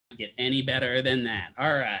get any better than that.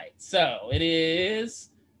 All right, so it is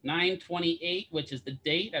 9/28, which is the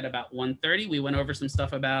date at about 1:30. We went over some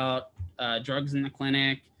stuff about drugs in the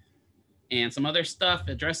clinic and some other stuff,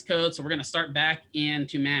 a dress code. So we're going to start back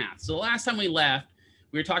into math. So the last time we left,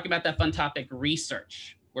 we were talking about that fun topic,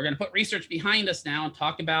 research. We're going to put research behind us now and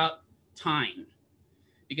talk about time,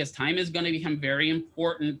 because time is going to become very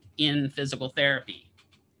important in physical therapy.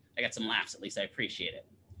 I got some laughs, at least I appreciate it.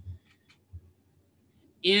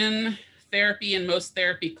 In therapy, in most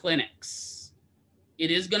therapy clinics,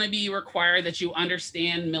 it is going to be required that you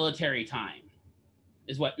understand military time,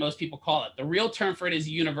 is what most people call it. The real term for it is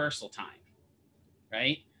universal time,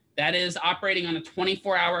 right? That is operating on a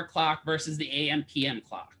 24-hour clock versus the AM/PM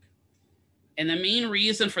clock. And the main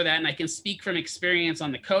reason for that, and I can speak from experience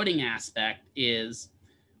on the coding aspect, is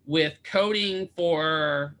with coding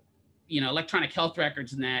for, electronic health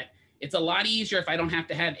records and that, it's a lot easier if I don't have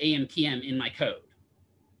to have AM/PM in my code,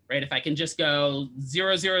 right? If I can just go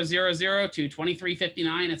 0000 to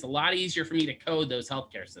 2359, it's a lot easier for me to code those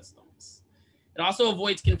healthcare systems. It also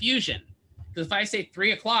avoids confusion, because if I say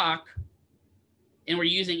 3 o'clock and we're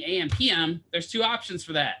using AM/PM, there's two options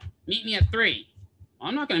for that. Meet me at 3. Well,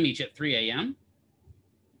 I'm not going to meet you at 3 a.m.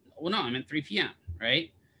 Well, no, I'm at 3 p.m.,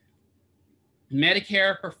 right?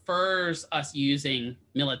 Medicare prefers us using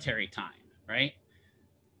military time, right?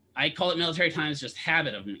 I call it military time, it's just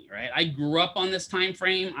habit of me, right? I grew up on this time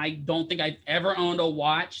frame. I don't think I've ever owned a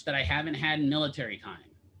watch that I haven't had in military time.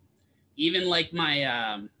 Even like my,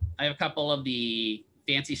 I have a couple of the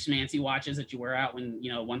fancy schmancy watches that you wear out when,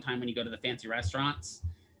 one time when you go to the fancy restaurants.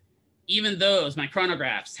 Even those, my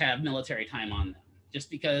chronographs have military time on them, just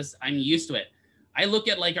because I'm used to it. I look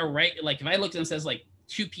at like if I look and it says like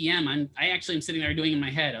 2 p.m., I actually am sitting there doing in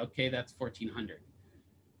my head, okay, that's 1400.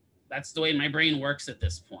 That's the way my brain works at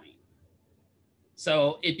this point.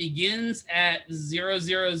 So it begins at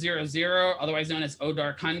 0000, otherwise known as O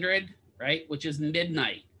dark 100, right? Which is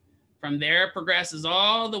midnight. From there, it progresses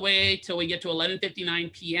all the way till we get to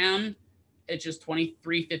 11:59 p.m. It's just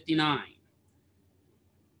 23:59.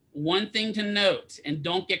 One thing to note, and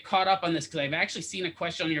don't get caught up on this, because I've actually seen a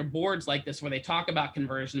question on your boards like this where they talk about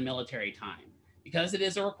conversion to military time, because it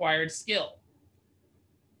is a required skill.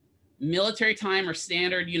 Military time or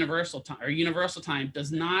standard universal time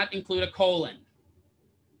does not include a colon.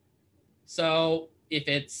 So if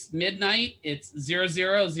it's midnight, it's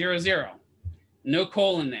 0000, no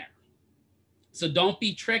colon there. So don't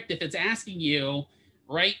be tricked if it's asking you,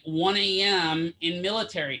 write 1 a.m. in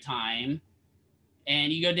military time,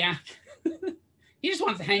 and you go down. He just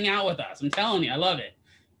wants to hang out with us. I'm telling you, I love it.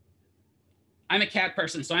 I'm a cat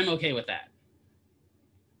person, so I'm okay with that.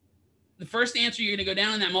 The first answer you're going to go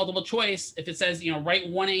down in that multiple choice, if it says, write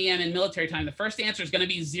 1 a.m. in military time, the first answer is going to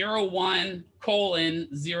be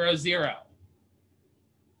 01:00.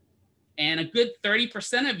 And a good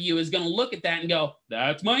 30% of you is going to look at that and go,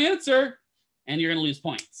 that's my answer. And you're going to lose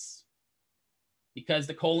points because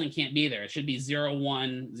the colon can't be there. It should be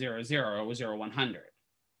 0100 or 0100,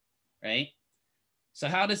 right? So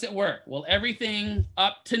how does it work? Well, everything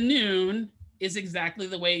up to noon is exactly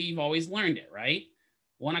the way you've always learned it, right?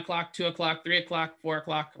 1 o'clock, 2 o'clock, 3 o'clock, 4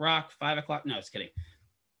 o'clock, rock, 5 o'clock. No, just kidding.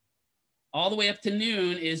 All the way up to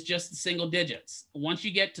noon is just single digits. Once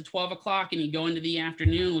you get to 12 o'clock and you go into the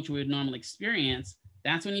afternoon, which we would normally experience,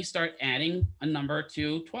 that's when you start adding a number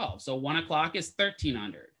to 12. So 1 o'clock is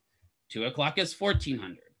 1300. 2 o'clock is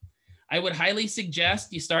 1400. I would highly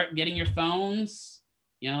suggest you start getting your phones,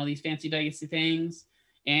 these fancy dicey things,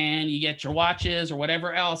 and you get your watches or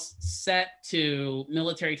whatever else set to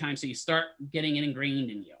military time, so you start getting it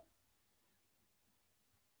ingrained in you.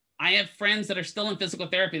 I have friends that are still in physical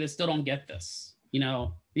therapy that still don't get this.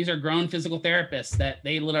 These are grown physical therapists that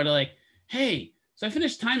they literally like, hey, so I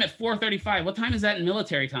finished time at 4:35. What time is that in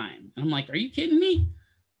military time? And I'm like, are you kidding me?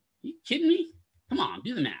 Are you kidding me? Come on,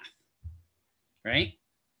 do the math, right?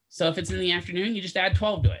 So if it's in the afternoon, you just add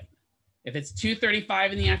 12 to it. If it's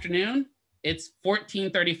 2:35 in the afternoon, it's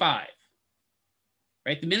 14:35,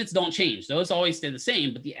 right? The minutes don't change. Those always stay the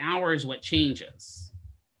same, but the hour is what changes.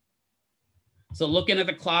 So looking at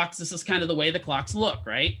the clocks, this is kind of the way the clocks look,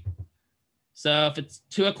 right? So if it's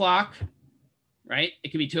 2 o'clock, right? It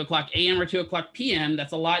could be 2 o'clock a.m. or 2 o'clock p.m.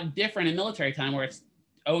 That's a lot different in military time where it's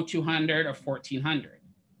 0200 or 1400.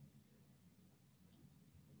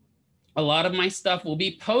 A lot of my stuff will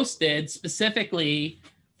be posted specifically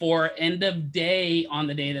for end of day on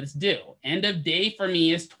the day that it's due. End of day for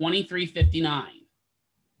me is 23:59.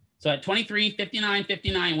 So at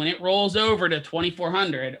 23:59, when it rolls over to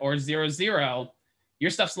 2400 or 00, your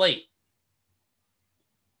stuff's late.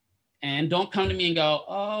 And don't come to me and go,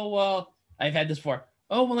 oh, well, I've had this before.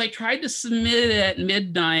 Oh, well, I tried to submit it at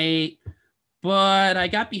midnight, but I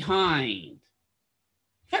got behind.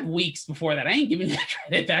 I've had weeks before that. I ain't giving that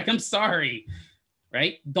credit back. I'm sorry.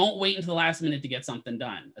 Right? Don't wait until the last minute to get something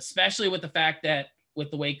done, especially with the fact that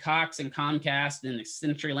with the way Cox and Comcast and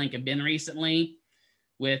CenturyLink have been recently,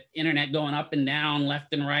 with internet going up and down,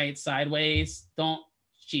 left and right, sideways, don't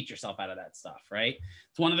cheat yourself out of that stuff, right?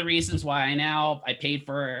 It's one of the reasons why I paid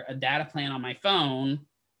for a data plan on my phone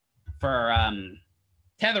for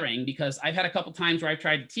tethering, because I've had a couple times where I've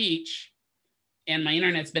tried to teach and my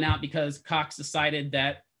internet's been out because Cox decided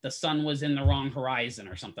that the sun was in the wrong horizon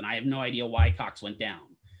or something. I have no idea why Cox went down.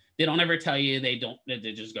 They don't ever tell you, they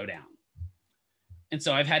just go down. And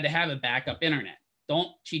so I've had to have a backup internet. Don't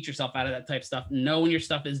cheat yourself out of that type of stuff. Know when your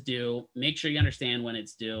stuff is due. Make sure you understand when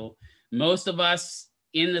it's due. Most of us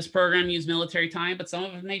in this program use military time, but some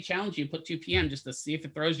of them may challenge you, put 2 p.m. just to see if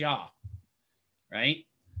it throws you off, right?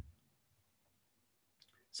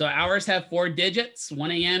 So hours have 4 digits.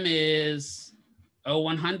 1 a.m. is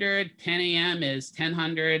 0100, 10 a.m. is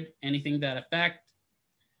 1000, anything to that effect.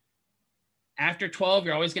 After 12,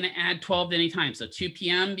 you're always going to add 12 to any time. So 2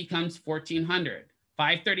 p.m. becomes 1400.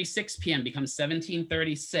 5:36 p.m. becomes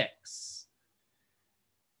 1736.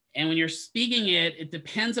 And when you're speaking it, it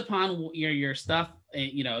depends upon your stuff.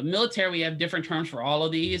 You know, military, we have different terms for all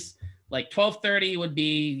of these. Like 1230 would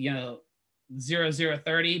be, you know,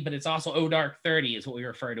 0030, but it's also O dark 30 is what we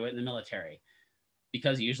refer to it in the military,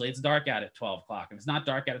 because usually it's dark out at 12 o'clock. If it's not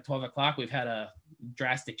dark out at 12 o'clock, we've had a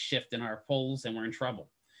drastic shift in our polls and we're in trouble.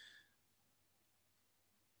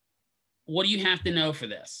 What do you have to know for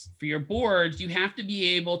this? For your boards, you have to be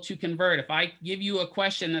able to convert. If I give you a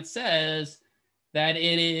question that says that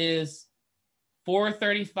it is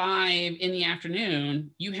 4:35 in the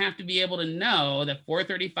afternoon, you have to be able to know that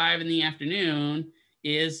 4:35 in the afternoon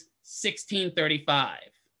is 16:35.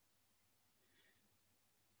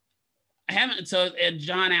 I haven't, so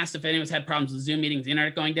John asked if anyone's had problems with Zoom meetings, the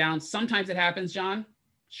internet going down. Sometimes it happens, John,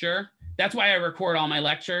 sure. That's why I record all my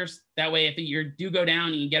lectures. That way, if you do go down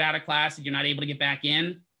and you get out of class and you're not able to get back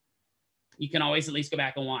in, you can always at least go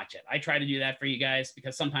back and watch it. I try to do that for you guys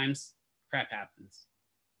because sometimes crap happens.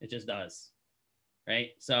 It just does, right?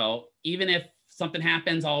 So even if something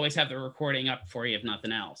happens, I'll always have the recording up for you if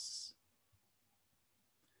nothing else.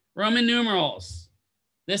 Roman numerals.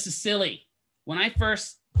 This is silly. When I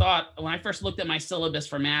first looked at my syllabus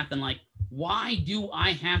for math and like, why do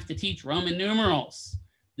I have to teach Roman numerals?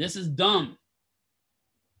 This is dumb.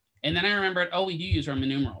 And then I remembered, oh, we do use Roman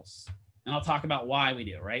numerals. And I'll talk about why we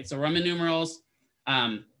do, right? So Roman numerals,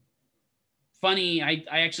 funny, I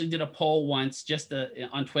actually did a poll once just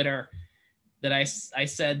on Twitter that I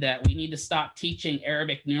said that we need to stop teaching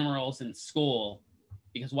Arabic numerals in school,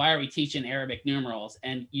 because why are we teaching Arabic numerals?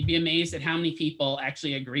 And you'd be amazed at how many people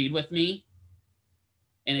actually agreed with me.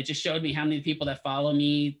 And it just showed me how many people that follow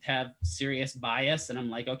me have serious bias. And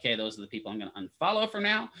I'm like, okay, those are the people I'm going to unfollow for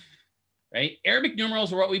now, right? Arabic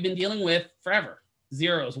numerals are what we've been dealing with forever.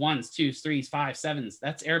 Zeros, ones, twos, threes, fives, sevens.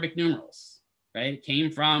 That's Arabic numerals, right? It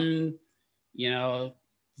came from, you know,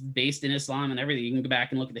 based in Islam and everything. You can go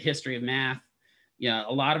back and look at the history of math. You know,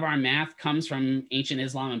 a lot of our math comes from ancient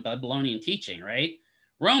Islam and Babylonian teaching, right?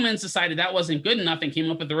 Romans decided that wasn't good enough and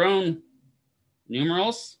came up with their own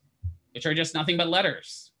numerals, which are just nothing but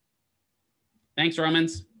letters. Thanks,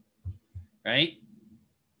 Romans, right?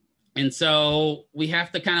 And so we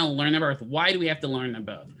have to kind of learn them both. Why do we have to learn them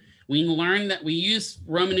both? We learn that we use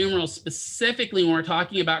Roman numerals specifically when we're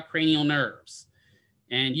talking about cranial nerves.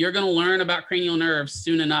 And you're going to learn about cranial nerves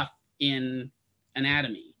soon enough in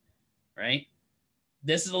anatomy, right?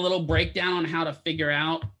 This is a little breakdown on how to figure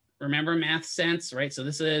out, remember math sense, right? So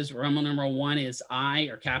this is Roman numeral 1 is I,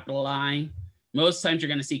 or capital I. Most times you're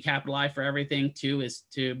going to see capital I for everything. 2 is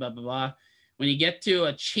 2, blah, blah, blah. When you get to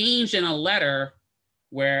a change in a letter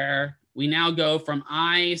where we now go from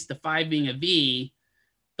I's to 5 being a V,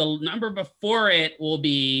 the number before it will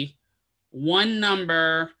be one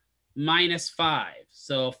number minus 5.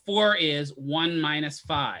 So 4 is 1 minus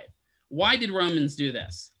 5. Why did Romans do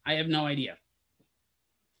this? I have no idea.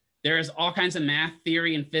 There is all kinds of math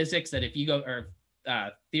theory and physics that if you go, or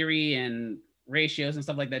theory and ratios and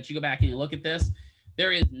stuff like that, you go back and you look at this,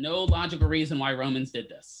 there is no logical reason why Romans did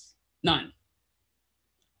this. None.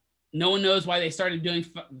 No one knows why they started doing,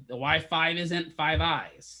 why 5 isn't 5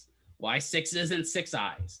 eyes, why 6 isn't 6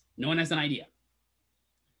 eyes. No one has an idea.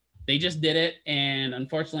 They just did it, and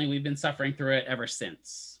unfortunately, we've been suffering through it ever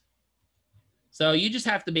since. So you just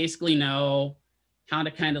have to basically know how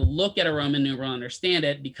to kind of look at a Roman numeral, understand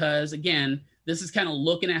it, because again, this is kind of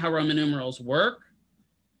looking at how Roman numerals work,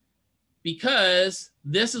 because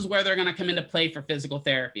this is where they're going to come into play for physical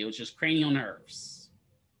therapy, which is cranial nerves.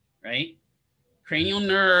 right? Cranial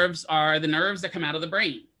nerves are the nerves that come out of the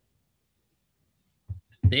brain.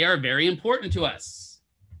 They are very important to us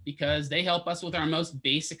because they help us with our most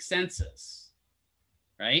basic senses,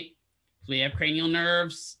 right? So we have cranial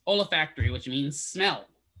nerves, olfactory, which means smell,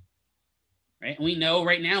 right? And we know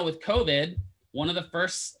right now with COVID, one of the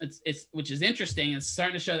first, which is interesting, it's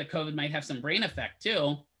starting to show that COVID might have some brain effect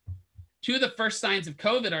too. Two of the first signs of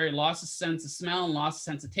COVID are loss of sense of smell and loss of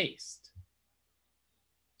sense of taste.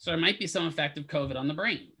 So there might be some effect of COVID on the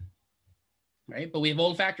brain, right? But we have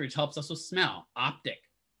olfactory, which helps us with smell, optic,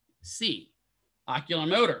 see, ocular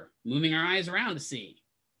motor, moving our eyes around to see,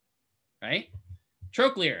 right?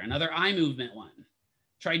 Trochlear, another eye movement one.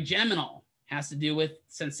 Trigeminal has to do with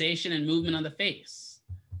sensation and movement on the face.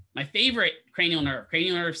 My favorite cranial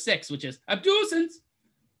nerve 6, which is abducens.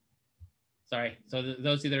 Sorry, so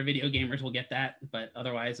those that are video gamers will get that, but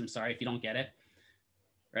otherwise, I'm sorry if you don't get it,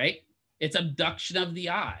 right? It's abduction of the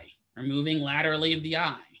eye, or moving laterally of the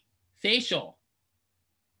eye. Facial,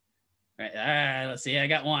 right? Let's see, I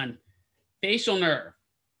got one. Facial nerve,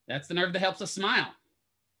 that's the nerve that helps us smile,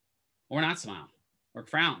 or not smile, or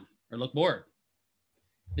frown, or look bored.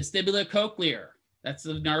 Vestibulocochlear, that's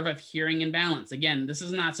the nerve of hearing and balance. Again, this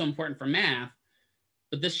is not so important for math,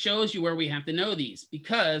 but this shows you where we have to know these,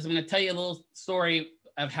 because I'm going to tell you a little story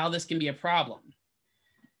of how this can be a problem.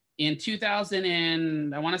 In 2000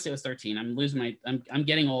 and I want to say it was 13. I'm losing my, I'm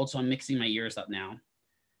getting old, so I'm mixing my years up now.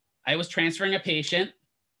 I was transferring a patient,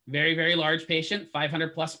 very, very large patient,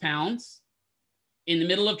 500 plus pounds. In the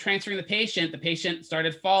middle of transferring the patient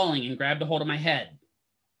started falling and grabbed a hold of my head.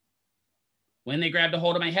 When they grabbed a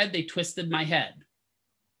hold of my head, they twisted my head.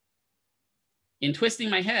 In twisting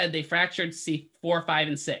my head, they fractured C4, 5,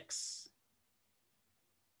 and 6.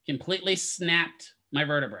 Completely snapped my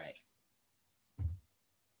vertebrae.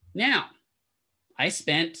 Now, I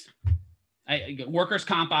spent, workers'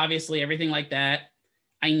 comp, obviously, everything like that.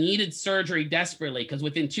 I needed surgery desperately because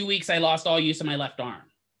within 2 weeks, I lost all use of my left arm.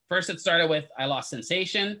 First, it started with I lost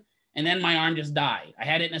sensation, and then my arm just died. I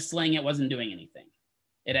had it in a sling. It wasn't doing anything.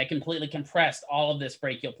 It had completely compressed all of this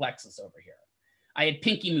brachial plexus over here. I had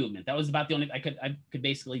pinky movement. That was about the only, I could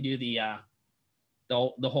basically do the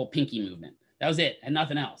whole pinky movement. That was it, and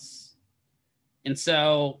nothing else. And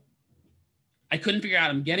so I couldn't figure out,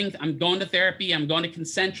 I'm going to therapy. I'm going to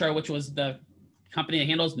Concentra, which was the company that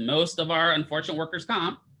handles most of our unfortunate workers'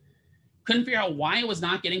 comp. Couldn't figure out why I was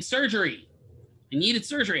not getting surgery. I needed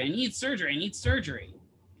surgery. I need surgery. I need surgery.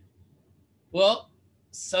 Well,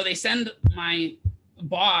 so they send my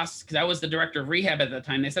boss, because I was the director of rehab at the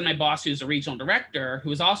time, they sent my boss, who's a regional director,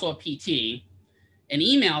 who is also a PT, an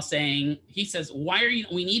email saying, he says, we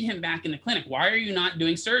need him back in the clinic. Why are you not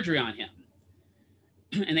doing surgery on him?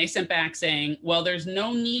 And they sent back saying, well, there's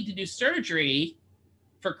no need to do surgery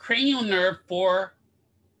for cranial nerve 4,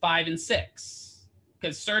 5, and 6,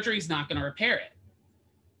 because surgery is not going to repair it.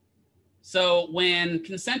 So when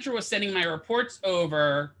Concentra was sending my reports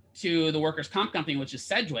over to the workers' comp company, which is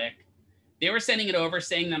Sedgwick, they were sending it over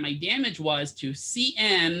saying that my damage was to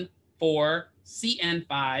CN4,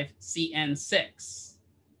 CN5, CN6.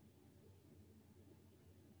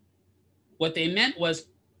 What they meant was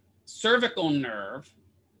cervical nerve,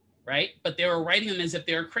 right? But they were writing them as if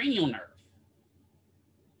they were cranial nerve.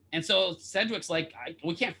 And so Sedgwick's like,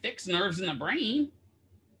 we can't fix nerves in the brain.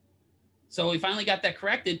 So we finally got that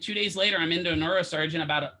corrected. 2 days later, I'm into a neurosurgeon.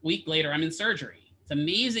 About a week later, I'm in surgery. It's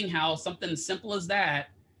amazing how something as simple as that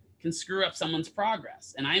can screw up someone's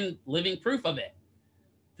progress. And I'm living proof of it.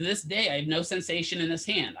 To this day, I have no sensation in this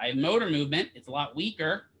hand. I have motor movement. It's a lot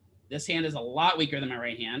weaker. This hand is a lot weaker than my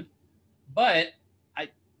right hand. But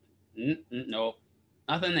nope,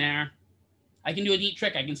 nothing there. I can do a neat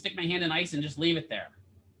trick. I can stick my hand in ice and just leave it there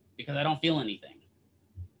because I don't feel anything.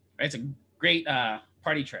 Right? It's a great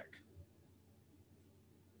party trick.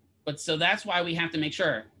 But so that's why we have to make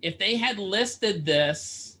sure. If they had listed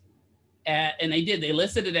this, and they did, they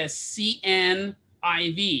listed it as CNIV,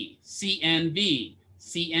 CNV,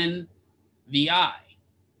 CNVI.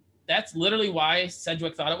 That's literally why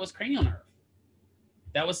Sedgwick thought it was cranial nerve.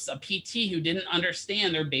 That was a PT who didn't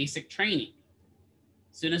understand their basic training.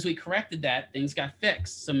 As soon as we corrected that, things got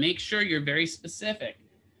fixed. So make sure you're very specific.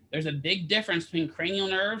 There's a big difference between cranial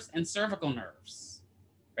nerves and cervical nerves.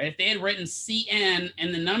 Right? If they had written CN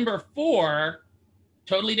and the number 4,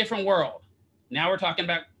 totally different world. Now we're talking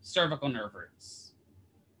about cervical nerve roots.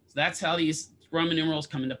 So that's how these Roman numerals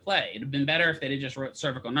come into play. It'd have been better if they had just wrote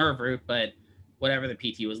cervical nerve root, but whatever, the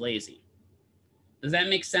PT was lazy. Does that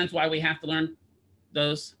make sense why we have to learn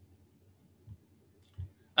those?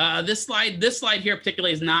 This slide here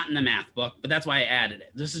particularly is not in the math book, but that's why I added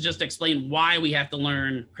it. This is just to explain why we have to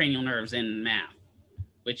learn cranial nerves in math.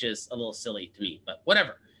 which is a little silly to me, but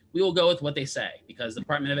whatever. We will go with what they say because the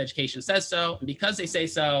Department of Education says so. And because they say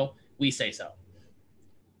so, we say so.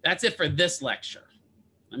 That's it for this lecture.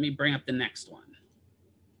 Let me bring up the next one.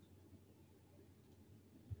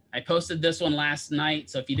 I posted this one last night.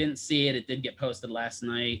 So if you didn't see it, it did get posted last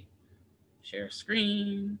night. Share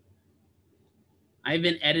screen. I've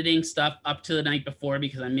been editing stuff up to the night before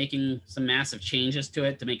because I'm making some massive changes to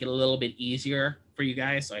it to make it a little bit easier for you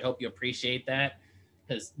guys. So I hope you appreciate that,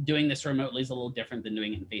 because doing this remotely is a little different than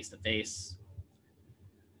doing it face-to-face.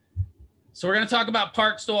 So we're going to talk about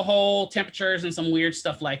parts to a whole, temperatures, and some weird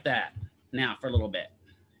stuff like that now for a little bit.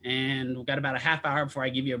 And we've got about a half hour before I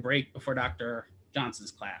give you a break before Dr.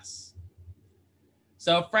 Johnson's class.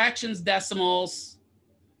 So fractions, decimals.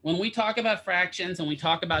 When we talk about fractions and we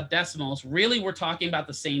talk about decimals, really we're talking about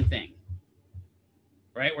the same thing,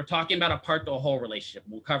 right? We're talking about a part to a whole relationship.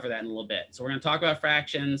 We'll cover that in a little bit. So we're going to talk about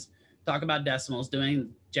fractions, talk about decimals, doing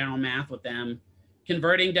general math with them,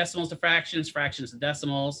 converting decimals to fractions, fractions to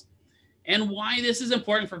decimals, and why this is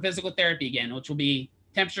important for physical therapy again, which will be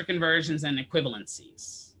temperature conversions and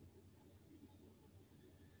equivalencies.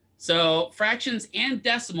 So fractions and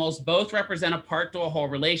decimals both represent a part to a whole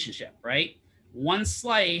relationship, right? One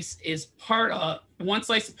slice of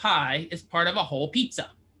pie is part of a whole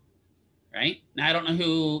pizza, right? Now, I don't know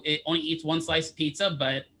who only eats one slice of pizza,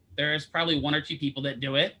 but there's probably one or two people that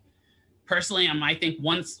do it. Personally, I think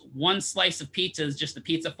one slice of pizza is just the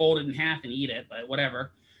pizza folded in half and eat it, but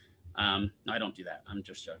whatever. No, I don't do that. I'm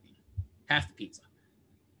just joking. Half the pizza.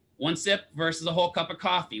 One sip versus a whole cup of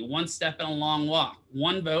coffee. One step and a long walk.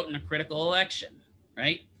 One vote in a critical election,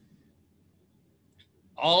 right?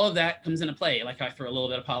 All of that comes into play. Like I threw a little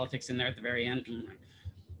bit of politics in there at the very end.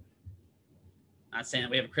 Not saying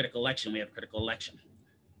that we have a critical election. We have a critical election.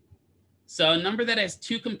 So a number that has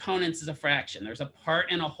two components is a fraction. There's a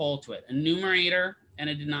part and a whole to it, a numerator and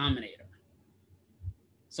a denominator.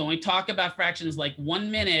 So when we talk about fractions, like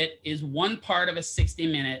 1 minute is one part of a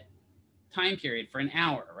 60-minute time period for an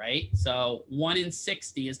hour, right? So 1 in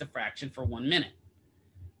 60 is the fraction for 1 minute.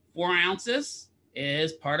 4 ounces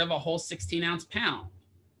is part of a whole 16-ounce pound.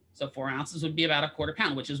 So 4 ounces would be about a quarter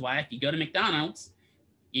pound, which is why if you go to McDonald's,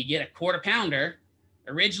 you get a quarter pounder.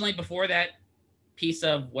 Originally, before that piece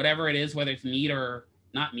of whatever it is, whether it's meat or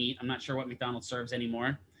not meat, I'm not sure what McDonald's serves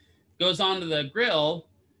anymore, goes onto the grill,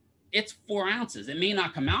 it's 4 ounces. It may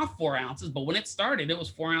not come out 4 ounces, but when it started, it was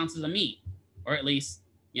 4 ounces of meat, or at least,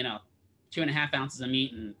 2.5 ounces of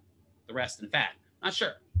meat and the rest in fat. Not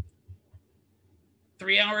sure.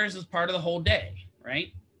 3 hours is part of the whole day,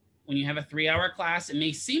 right? When you have a 3-hour class, it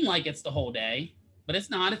may seem like it's the whole day, but it's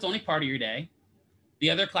not. It's only part of your day. The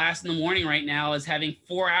other class in the morning right now is having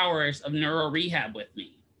 4 hours of neuro rehab with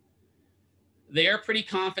me. They're pretty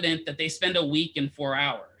confident that they spend a week in 4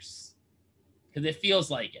 hours because it feels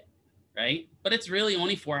like it, right? But it's really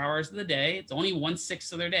only 4 hours of the day. It's only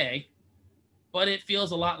 1/6 of their day, but it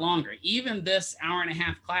feels a lot longer. Even this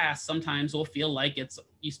hour-and-a-half class sometimes will feel like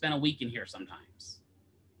you spent a week in here sometimes.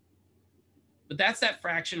 But that's that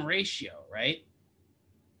fraction ratio, right?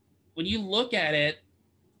 When you look at it,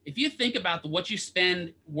 if you think about what you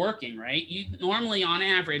spend working, right? You normally, on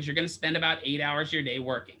average, you're going to spend about 8 hours of your day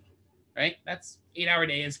working, right? That's 8-hour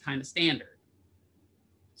day is kind of standard.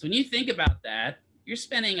 So when you think about that, you're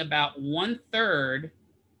spending about 1/3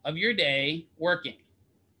 of your day working.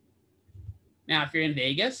 Now, if you're in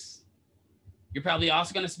Vegas, you're probably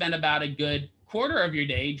also going to spend about a good quarter of your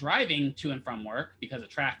day driving to and from work because of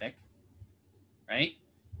traffic, right?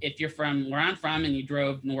 If you're from where I'm from and you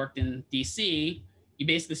drove and worked in DC, you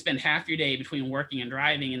basically spend half your day between working and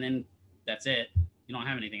driving, and then that's it. You don't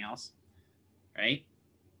have anything else, right?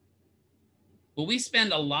 But we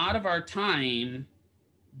spend a lot of our time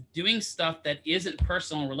doing stuff that isn't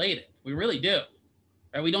personal related. We really do.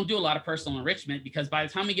 Right? We don't do a lot of personal enrichment because by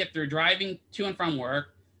the time we get through driving to and from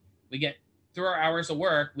work, we get through our hours of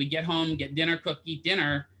work, we get home, get dinner, cook, eat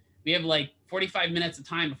dinner. We have like 45 minutes of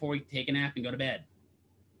time before we take a nap and go to bed.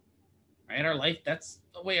 Right? Our life, that's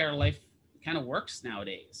the way our life kind of works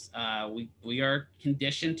nowadays. We are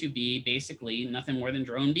conditioned to be basically nothing more than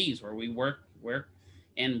drone bees, where we work,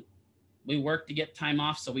 and we work to get time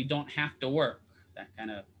off so we don't have to work. That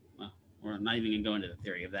kind of, well, we're not even gonna go into the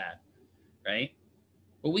theory of that, right?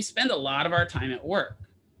 But we spend a lot of our time at work.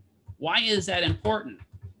 Why is that important?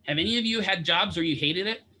 Have any of you had jobs where you hated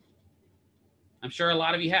it? I'm sure a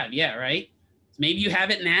lot of you have. Yeah, right? So maybe you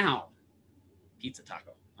have it now. Pizza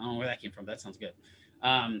taco. I don't know where that came from. That sounds good.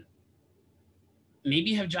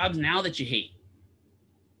 Maybe you have jobs now that you hate.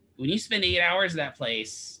 When you spend 8 hours at that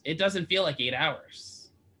place, it doesn't feel like 8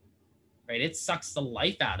 hours, right? It sucks the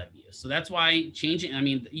life out of you. So that's why changing, I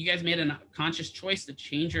mean, you guys made a conscious choice to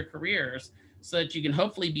change your careers so that you can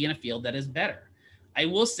hopefully be in a field that is better. I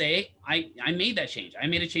will say I made that change. I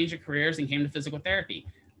made a change of careers and came to physical therapy.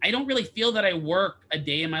 I don't really feel that I work a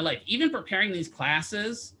day in my life. Even preparing these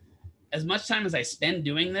classes, as much time as I spend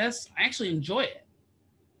doing this, I actually enjoy it.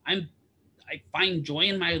 I find joy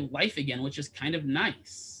in my life again, which is kind of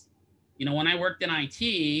nice. You know, when I worked in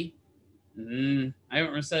IT, I don't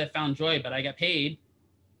really say I found joy, but I got paid,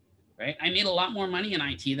 right? I made a lot more money in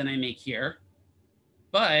IT than I make here,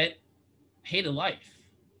 but I hated life.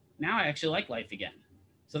 Now I actually like life again.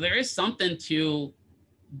 So there is something to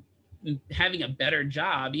having a better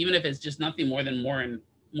job, even if it's just nothing more than more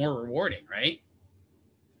rewarding, right?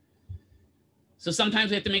 So sometimes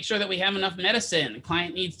we have to make sure that we have enough medicine. The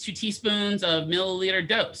client needs 2 teaspoons of milliliter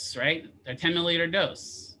dose, right? A 10 milliliter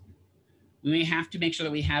dose. We may have to make sure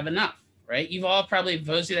that we have enough, right? You've all probably,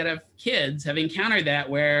 those of you that have kids, have encountered that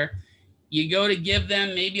where you go to give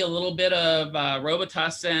them maybe a little bit of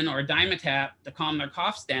Robitussin or Dimetapp to calm their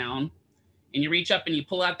coughs down, and you reach up and you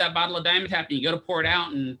pull out that bottle of Dimetapp and you go to pour it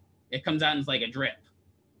out and it comes out and it's like a drip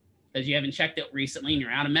because you haven't checked it recently and you're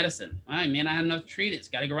out of medicine. Well, I may not have enough to treat it. It's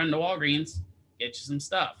got to go run to Walgreens, get you some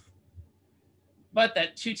stuff. But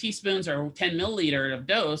that 2 teaspoons or 10 milliliter of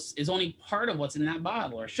dose is only part of what's in that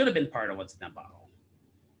bottle, or should have been part of what's in that bottle.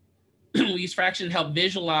 We use fraction to help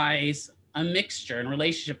visualize a mixture and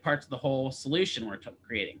relationship parts of the whole solution we're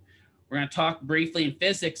creating. We're going to talk briefly in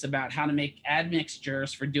physics about how to make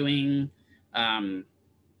admixtures for doing iontophoresis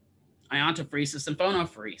and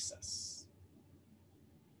phonophoresis.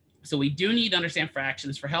 So we do need to understand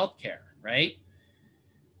fractions for healthcare, right?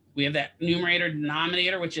 We have that numerator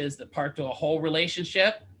denominator, which is the part to a whole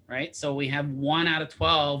relationship, right? So we have 1 out of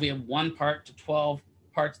 12. We have 1 part to 12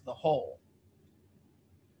 parts of the whole.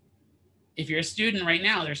 If you're a student right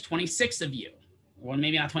now, there's 26 of you. Well,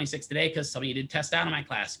 maybe not 26 today because some of you did test out in my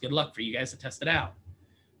class. Good luck for you guys to test it out.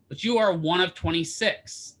 But you are 1 of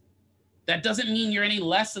 26. That doesn't mean you're any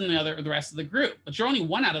less than the rest of the group, but you're only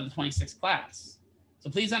 1 out of the 26 class. So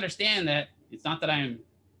please understand that it's not that I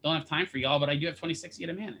don't have time for y'all, but I do have 26 of you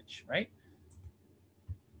to manage, right?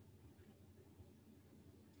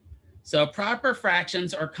 So proper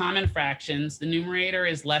fractions or common fractions, the numerator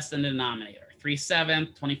is less than the denominator.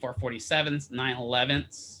 3/7, 24/47,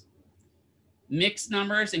 9/11. Mixed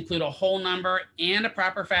numbers include a whole number and a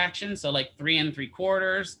proper fraction. So like 3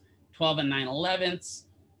 3/4, 12 9/11,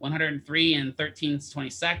 103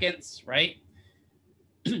 13/22, right?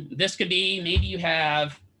 This could be, maybe you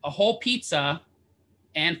have a whole pizza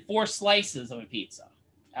and 4 slices of a pizza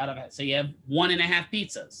out of it. So you have 1.5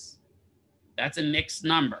 pizzas. That's a mixed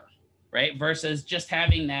number, right? Versus just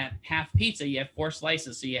having that half pizza, you have 4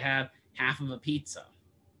 slices. So you have half of a pizza.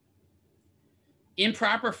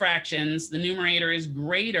 Improper fractions, the numerator is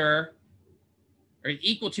greater or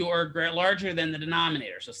equal to or larger than the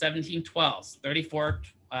denominator. So 17/12,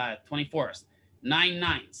 34/24,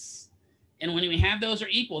 9/9. And when we have those are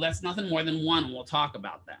equal, that's nothing more than 1, and we'll talk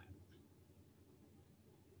about that.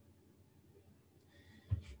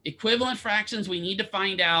 Equivalent fractions we need to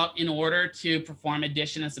find out in order to perform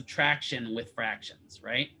addition and subtraction with fractions,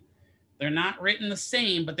 right? They're not written the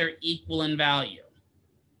same, but they're equal in value.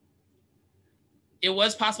 It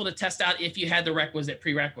was possible to test out if you had the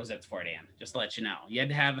prerequisites for it, Ann, just to let you know. You had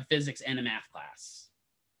to have a physics and a math class.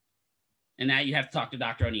 And that you have to talk to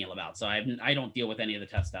Dr. O'Neill about. So I don't deal with any of the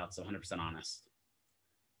test outs, so 100% honest.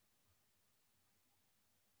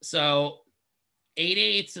 So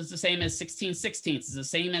 8/8 is the same as 16/16, is the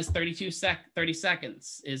same as 30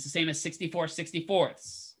 seconds, is the same as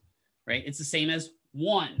 64/64, right? It's the same as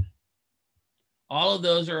 1. All of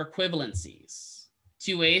those are equivalencies.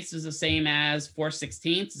 2/8 is the same as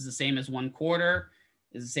 4/16, is the same as 1/4,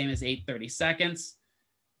 is the same as 8/32.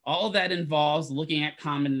 All of that involves looking at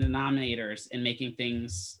common denominators and making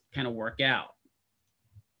things kind of work out.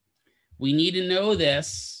 We need to know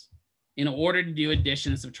this in order to do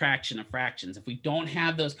addition and subtraction of fractions. If we don't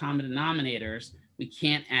have those common denominators, we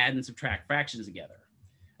can't add and subtract fractions together.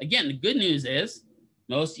 Again, the good news is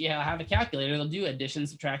most of you have a calculator that'll do addition,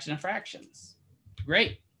 subtraction of fractions.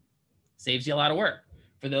 Great. Saves you a lot of work.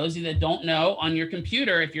 For those of you that don't know, on your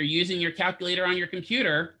computer, if you're using your calculator on your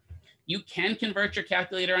computer, you can convert your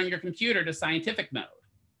calculator on your computer to scientific mode.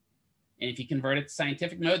 And if you convert it to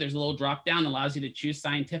scientific mode, there's a little drop down that allows you to choose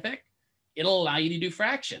scientific. It'll allow you to do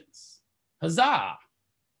fractions. Huzzah.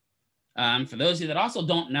 For those of you that also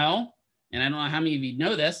don't know, and I don't know how many of you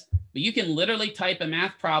know this, but you can literally type a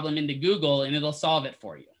math problem into Google and it'll solve it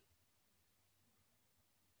for you.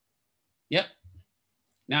 Yep.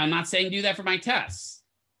 Now, I'm not saying do that for my tests.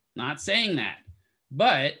 Not saying that.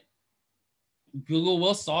 But Google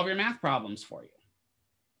will solve your math problems for you.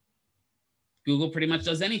 Google pretty much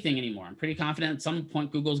does anything anymore. I'm pretty confident at some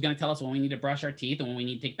point Google is going to tell us when we need to brush our teeth and when we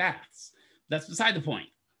need to take baths. That's beside the point.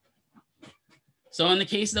 So in the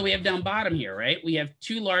case that we have down bottom here, right, we have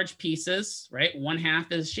two large pieces, right? One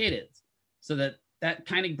half is shaded. So that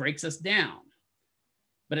kind of breaks us down.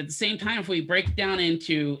 But at the same time, if we break it down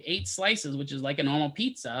into 8 slices, which is like a normal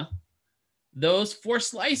pizza, those 4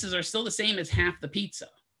 slices are still the same as half the pizza.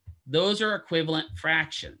 Those are equivalent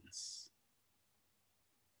fractions.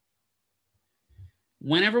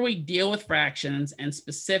 Whenever we deal with fractions, and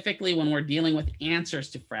specifically when we're dealing with answers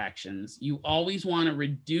to fractions, you always want to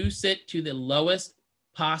reduce it to the lowest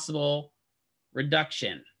possible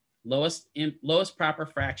reduction, lowest proper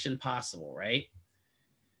fraction possible, right?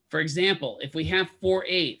 For example, if we have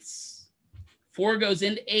 4/8, 4 goes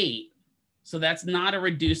into 8, so that's not a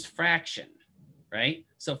reduced fraction, right?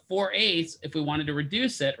 So 4/8, if we wanted to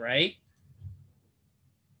reduce it, right?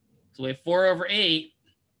 So we have 4 over 8.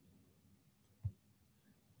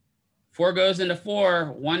 4 goes into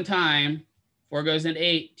 4 one time. 4 goes into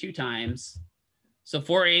 8 2 times. So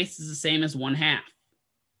 4/8 is the same as 1/2.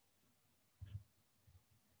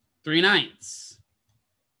 3/9.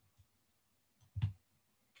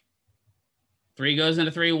 3 goes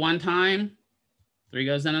into 3 one time. 3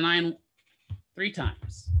 goes into 9 3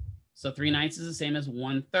 times. So 3/9 is the same as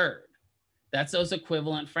 1/3. That's those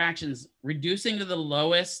equivalent fractions. Reducing to the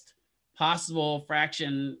lowest possible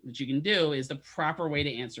fraction that you can do is the proper way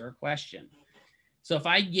to answer a question. So if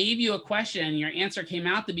I gave you a question and your answer came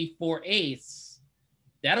out to be 4/8,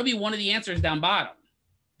 that'll be one of the answers down bottom.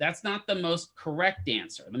 That's not the most correct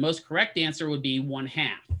answer. The most correct answer would be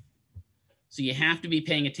 1/2. So you have to be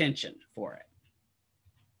paying attention for it.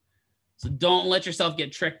 So don't let yourself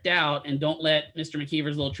get tricked out, and don't let Mr.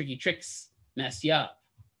 McKeever's little tricky tricks mess you up,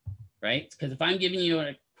 right? Because if I'm giving you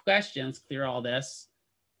a question, let's clear all this,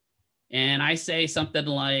 and I say something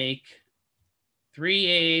like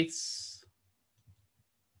 3/8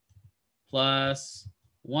 plus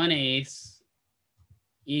 1/8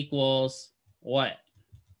 equals what?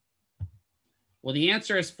 Well, the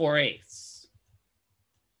answer is 4/8.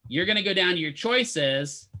 You're going to go down to your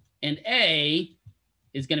choices, and A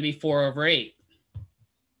is going to be 4 over 8.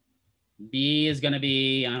 B is going to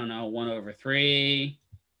be, I don't know, 1 over 3.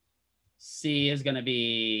 C is going to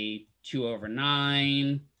be 2 over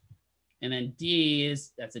 9. And then D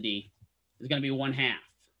is, that's a D, is going to be 1/2.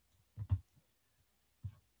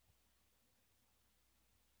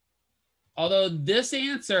 Although this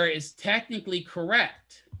answer is technically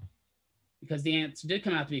correct, because the answer did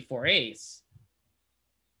come out to be 4/8,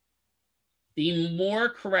 the more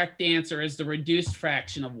correct answer is the reduced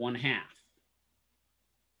fraction of 1/2.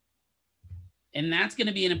 And that's going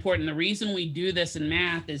to be important. The reason we do this in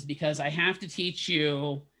math is because I have to teach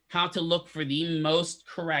you how to look for the most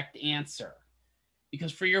correct answer.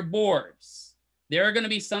 Because for your boards, there are going to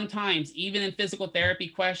be some times, even in physical therapy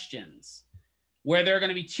questions, where there are going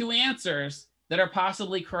to be 2 answers that are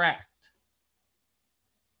possibly correct.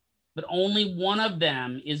 But only one of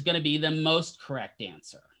them is going to be the most correct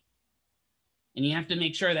answer. And you have to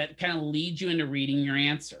make sure that kind of leads you into reading your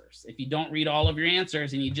answers. If you don't read all of your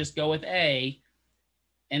answers and you just go with A,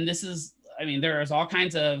 and this is, I mean, there's all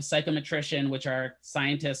kinds of psychometrician, which are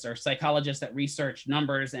scientists or psychologists that research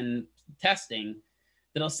numbers and testing,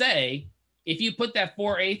 that'll say, if you put that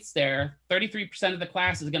 4/8 there, 33% of the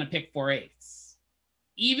class is going to pick 4/8,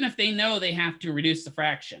 even if they know they have to reduce the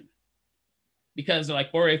fraction, because they're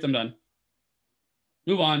like, 4/8, I'm done.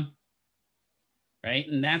 Move on. Right?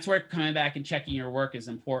 And that's where coming back and checking your work is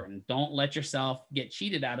important. Don't let yourself get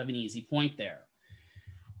cheated out of an easy point there.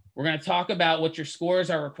 We're going to talk about what your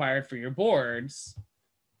scores are required for your boards.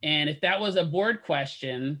 And if that was a board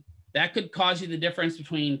question, that could cause you the difference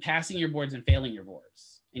between passing your boards and failing your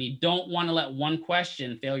boards. And you don't want to let one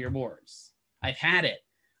question fail your boards. I've had it.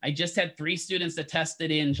 I just had 3 students that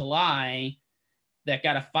tested in July that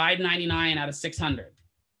got a 599 out of 600.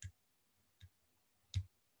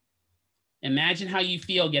 Imagine how you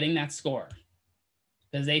feel getting that score,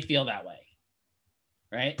 because they feel that way,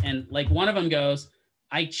 right? And like one of them goes,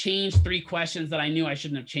 I changed 3 questions that I knew I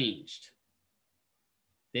shouldn't have changed.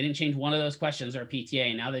 They didn't change one of those questions or PTA,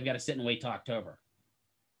 and now they've got to sit and wait till October.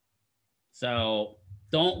 So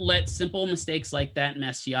don't let simple mistakes like that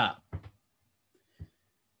mess you up.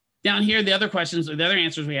 Down here, the other questions, or the other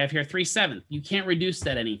answers we have here, 3/7. You can't reduce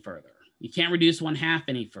that any further. You can't reduce 1/2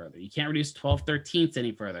 any further. You can't reduce 12/13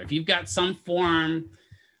 any further. If you've got some form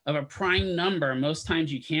of a prime number, most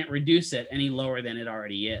times you can't reduce it any lower than it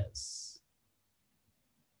already is.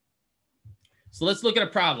 So let's look at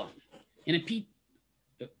a problem. In a I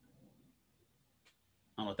don't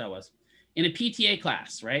know what that was. In a PTA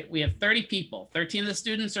class, right, we have 30 people. 13 of the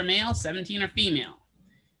students are male, 17 are female.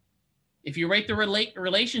 If you write the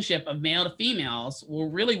relationship of male to females, well,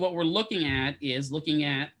 really what we're looking at is looking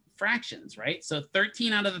at fractions, right? So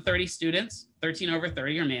 13 out of the 30 students, 13 over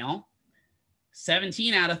 30 are male,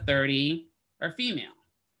 17 out of 30 are female.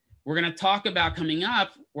 We're going to talk about coming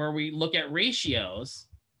up where we look at ratios.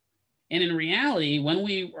 And in reality, when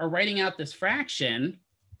we are writing out this fraction,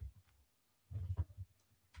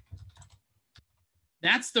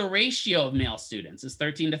 that's the ratio of male students is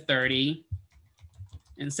 13 to 30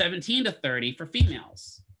 and 17 to 30 for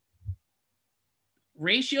females.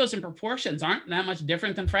 Ratios and proportions aren't that much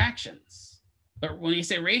different than fractions. But when you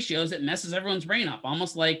say ratios, it messes everyone's brain up,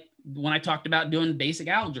 almost like when I talked about doing basic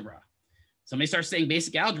algebra. Somebody starts saying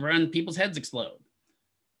basic algebra and people's heads explode,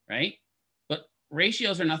 right? But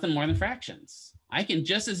ratios are nothing more than fractions. I can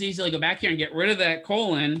just as easily go back here and get rid of that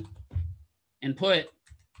colon and put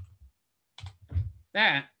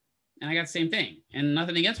that, and I got the same thing. And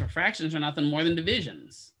nothing against, but fractions are nothing more than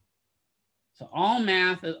divisions. So all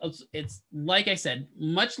math, it's like I said,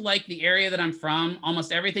 much like the area that I'm from,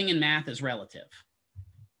 almost everything in math is relative.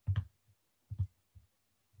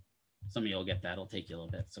 Some of you will get that. It'll take you a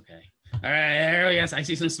little bit. It's okay. All right, there we go. I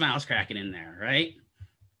see some smiles cracking in there, right?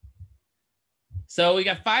 So we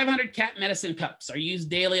got 500 capped medicine cups are used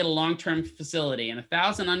daily at a long-term facility, and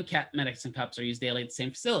 1,000 uncapped medicine cups are used daily at the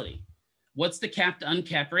same facility. What's the capped to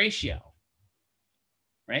uncapped ratio?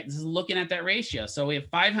 Right? This is looking at that ratio. So we have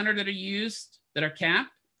 500 that are used that are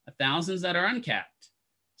capped, 1,000 that are uncapped.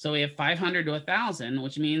 So we have 500 to 1,000,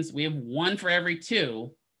 which means we have one for every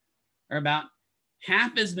two, or about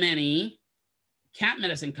half as many capped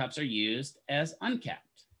medicine cups are used as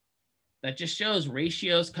uncapped. That just shows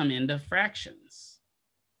ratios come into fractions.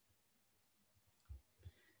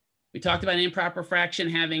 We talked about an improper fraction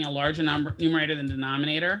having a larger numerator than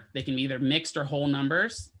denominator. They can be either mixed or whole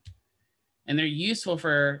numbers. And they're used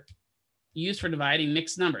for dividing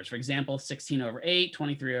mixed numbers. For example, 16 over 8,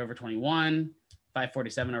 23 over 21,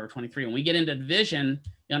 547 over 23. When we get into division,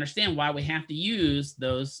 you understand why we have to use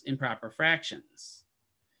those improper fractions.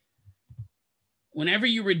 Whenever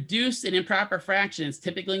you reduce an improper fraction, it's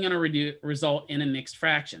typically going to result in a mixed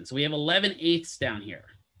fraction. So we have 11/8 down here,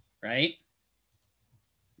 right?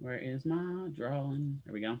 Where is my drawing?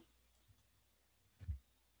 There we go.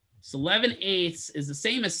 So 11/8 is the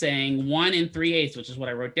same as saying 1 3/8, which is what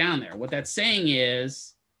I wrote down there. What that's saying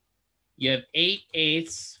is you have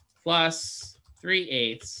 8/8 plus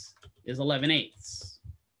 3/8 is 11/8.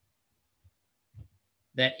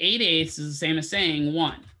 That 8/8 is the same as saying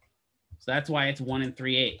 1. So that's why it's 1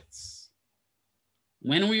 3/8.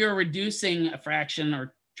 When we are reducing a fraction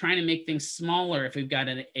or trying to make things smaller, if we've got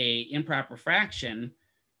an improper fraction,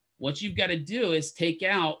 what you've got to do is take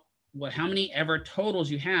out how many ever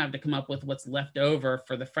totals you have to come up with what's left over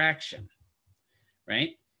for the fraction,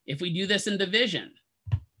 right? If we do this in division,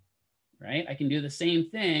 right, I can do the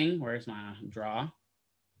same thing. Where's my draw?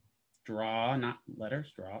 Draw, not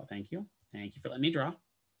letters, draw. Thank you. Thank you for letting me draw,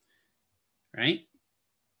 right?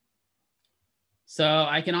 So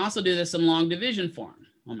I can also do this in long division form.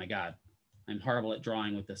 Oh my God, I'm horrible at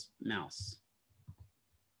drawing with this mouse.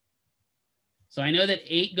 So I know that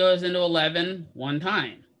 8 goes into 11 one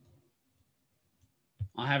time.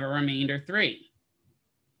 I'll have a remainder 3.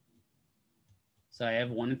 So I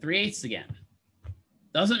have 1 3/8 again.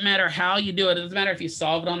 Doesn't matter how you do it. It doesn't matter if you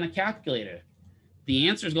solve it on the calculator. The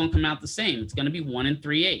answer is going to come out the same. It's going to be 1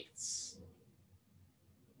 3/8.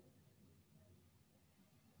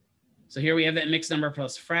 So here we have that mixed number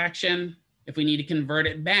plus fraction. If we need to convert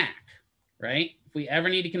it back, right? If we ever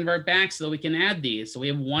need to convert back so that we can add these. So we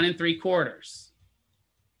have 1 3/4.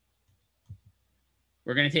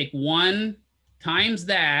 We're going to take 1 times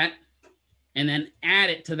that and then add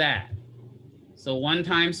it to that. So 1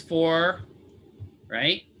 times 4,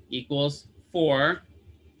 right, equals 4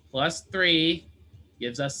 plus 3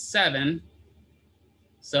 gives us 7.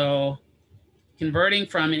 So converting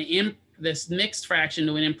from this mixed fraction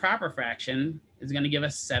to an improper fraction is going to give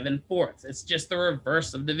us 7/4. It's just the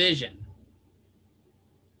reverse of division.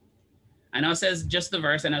 I know it says just the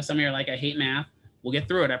verse. I know some of you are like, I hate math. We'll get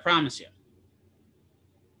through it, I promise you.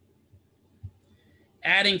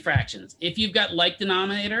 Adding fractions. If you've got like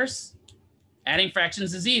denominators, adding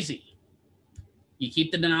fractions is easy. You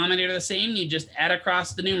keep the denominator the same, you just add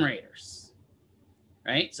across the numerators,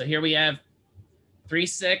 right? So here we have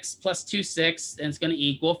 3/6 plus 2/6, and it's going to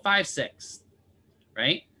equal 5/6,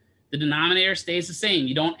 right? The denominator stays the same.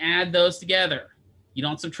 You don't add those together. You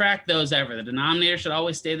don't subtract those ever. The denominator should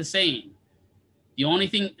always stay the same. The only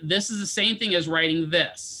thing, this is the same thing as writing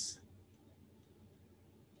this.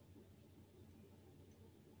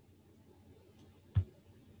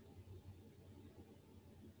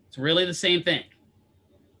 It's really the same thing.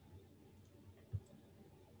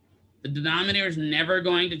 The denominator is never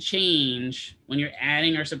going to change when you're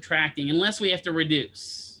adding or subtracting unless we have to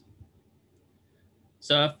reduce.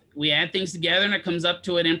 So if we add things together and it comes up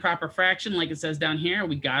to an improper fraction, like it says down here,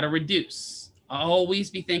 we got to reduce. Always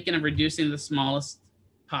be thinking of reducing the smallest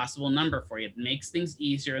possible number for you. It makes things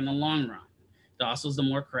easier in the long run. It also is the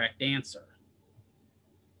more correct answer.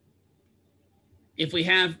 If we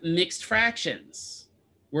have mixed fractions,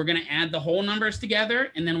 we're going to add the whole numbers together,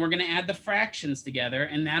 and then we're going to add the fractions together,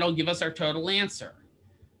 and that'll give us our total answer.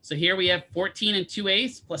 So here we have 14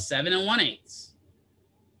 2/8 plus 7 1/8.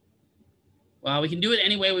 Well, we can do it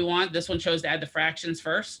any way we want. This one chose to add the fractions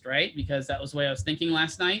first, right? Because that was the way I was thinking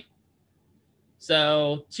last night.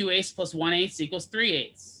 So 2/8 plus 1/8 equals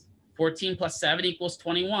 3/8. 14 plus 7 equals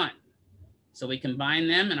 21. So we combine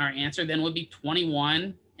them, and our answer then would be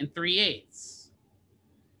 21 3/8.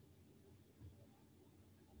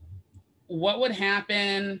 What would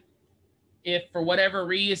happen if, for whatever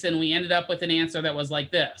reason, we ended up with an answer that was like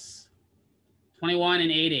this? 21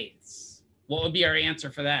 8/8. What would be our answer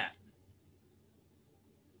for that?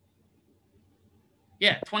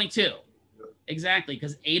 Yeah, 22. Exactly,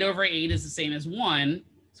 because 8 over 8 is the same as 1.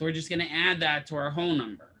 So we're just going to add that to our whole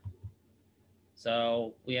number.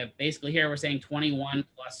 So we have basically here, we're saying 21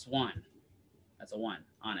 plus 1. That's a 1,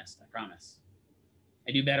 honest, I promise.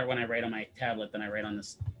 I do better when I write on my tablet than I write on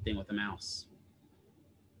this thing with the mouse.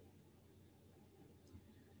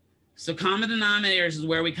 So common denominators is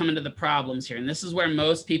where we come into the problems here. And this is where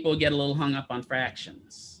most people get a little hung up on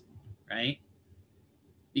fractions, right?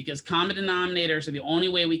 Because common denominators are the only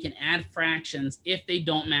way we can add fractions if they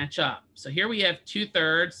don't match up. So here we have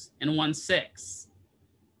 2/3 and 1/6.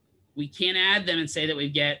 We can't add them and say that we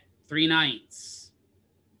get 3/9.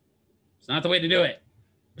 It's not the way to do it.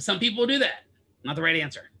 But some people do that. Not the right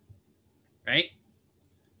answer, right?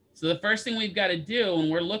 So the first thing we've got to do when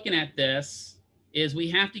we're looking at this is we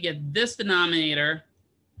have to get this denominator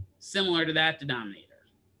similar to that denominator.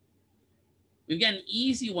 We've got an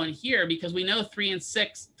easy one here because we know 3 and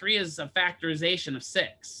 6, 3 is a factorization of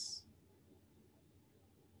 6.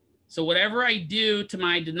 So whatever I do to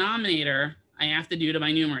my denominator, I have to do to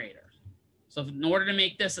my numerator. So in order to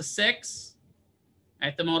make this a 6, I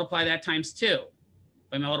have to multiply that times 2.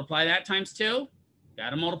 If I multiply that times 2, got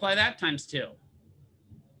to multiply that times 2.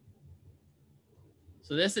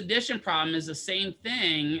 So this addition problem is the same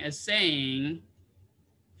thing as saying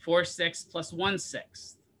 4/6 plus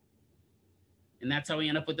 1/6. And that's how we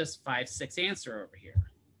end up with this 5/6 answer over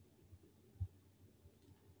here.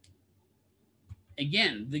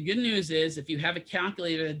 Again, the good news is if you have a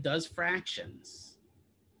calculator that does fractions,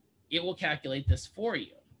 it will calculate this for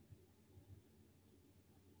you.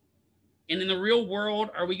 And in the real world,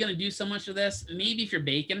 are we going to do so much of this? Maybe if you're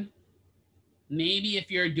baking, maybe if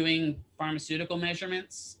you're doing pharmaceutical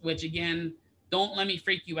measurements, which again, don't let me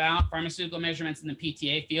freak you out. Pharmaceutical measurements in the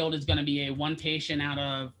PTA field is going to be a 1 patient out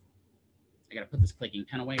of, I got to put this clicking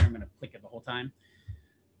pen away or I'm going to click it the whole time.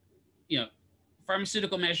 You know,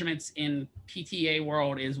 pharmaceutical measurements in PTA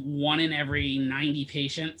world is 1 in every 90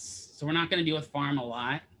 patients. So we're not going to deal with pharm a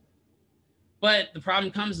lot. But the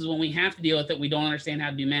problem comes is when we have to deal with it, we don't understand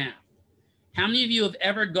how to do math. How many of you have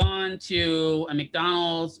ever gone to a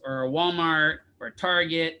McDonald's or a Walmart or a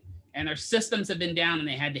Target and their systems have been down and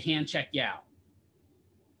they had to hand check you out?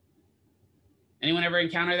 Anyone ever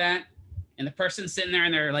encounter that? And the person's sitting there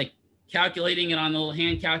and they're like calculating it on the little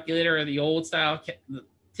hand calculator or the old style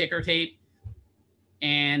ticker tape.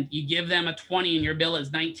 And you give them a 20 and your bill is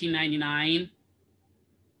 $19.99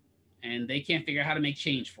 and they can't figure out how to make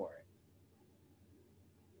change for it.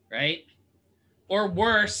 Right? Or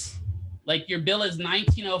worse, like your bill is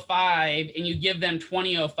 $19.05 and you give them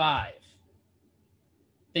 $20.05,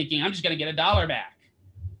 thinking I'm just going to get $1 back.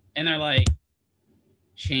 And they're like,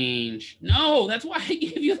 change. No, that's why I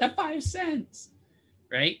gave you that 5 cents,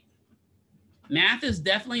 right? Math is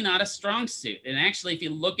definitely not a strong suit. And actually, if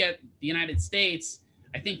you look at the United States,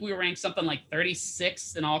 I think we were ranked something like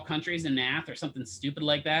 36 in all countries in math or something stupid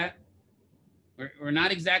like that. We're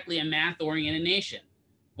not exactly a math-oriented nation.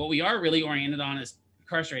 What we are really oriented on is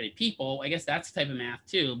incarcerated people. I guess that's the type of math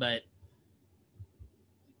too, but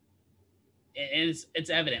it's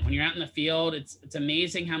evident when you're out in the field. It's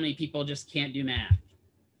amazing how many people just can't do math.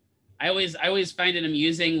 I always find it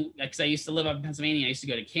amusing because I used to live up in Pennsylvania. I used to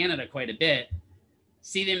go to Canada quite a bit.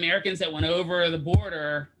 See the Americans that went over the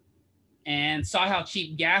border and saw how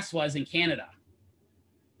cheap gas was in Canada.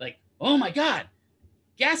 Like, oh my God,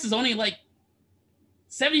 gas is only like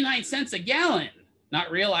 79 cents a gallon. Not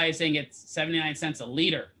realizing it's 79 cents a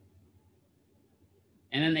liter.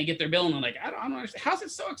 And then they get their bill and they're like, I don't understand. How's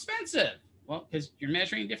it so expensive? Well, because you're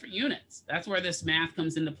measuring different units. That's where this math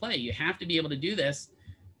comes into play. You have to be able to do this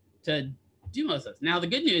to do most of this. Now, the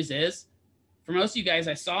good news is, for most of you guys,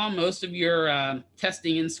 I saw most of your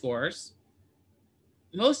testing and scores.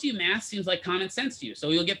 Most of you, math seems like common sense to you. So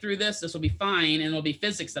you'll get through this. This will be fine, and it'll be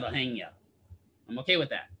physics that'll hang you up. I'm okay with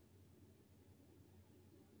that.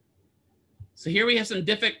 So here we have some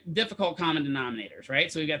difficult common denominators,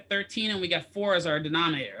 right? So we've got 13 and we got 4 as our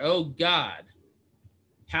denominator. Oh, God.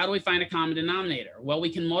 How do we find a common denominator? Well,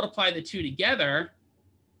 we can multiply the two together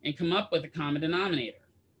and come up with a common denominator.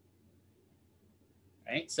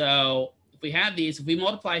 Right? So if we have these, if we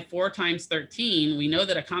multiply 4 times 13, we know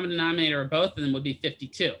that a common denominator of both of them would be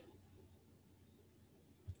 52.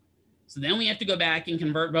 So then we have to go back and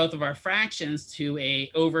convert both of our fractions to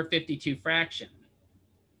a over 52 fraction.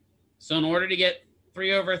 So in order to get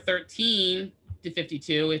 3 over 13 to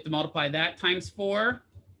 52, we have to multiply that times 4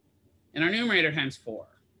 and our numerator times 4.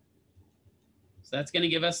 So that's going to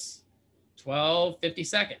give us 12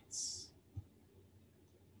 50-seconds.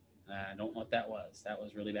 I don't know what that was. That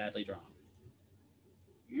was really badly drawn.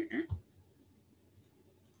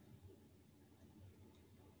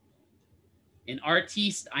 An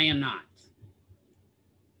artiste, I am not.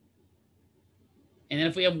 And then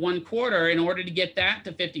if we have 1/4, in order to get that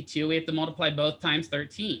to 52, we have to multiply both times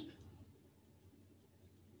 13.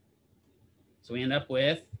 So we end up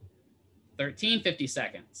with 13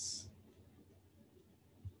 50-seconds.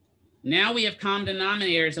 Now we have common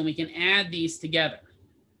denominators and we can add these together.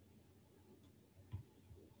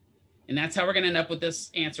 And that's how we're going to end up with this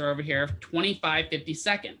answer over here of 25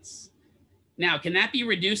 50-seconds. Now, can that be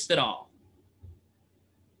reduced at all?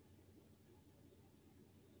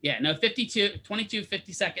 Yeah, no, 22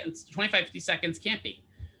 50-seconds, 25 50-seconds can't be.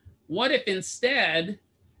 What if instead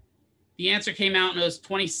the answer came out and it was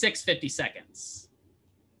 26 50-seconds?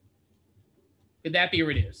 Could that be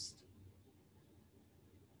reduced?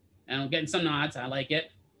 And I'm getting some nods. I like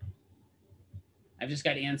it. I've just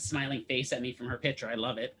got Anne's smiling face at me from her picture. I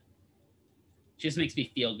love it. She just makes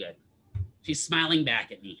me feel good. She's smiling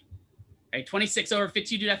back at me. All right, 26 over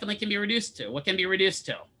 52 definitely can be reduced to. What can be reduced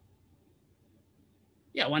to?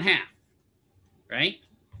 Yeah, 1/2, right?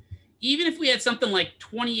 Even if we had something like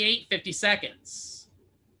 28 50-seconds,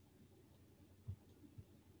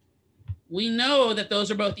 we know that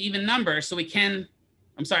those are both even numbers, so we can,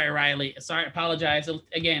 I'm sorry, Riley. Sorry, I apologize.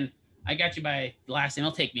 Again, I got you by the last name.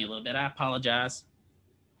 It'll take me a little bit. I apologize.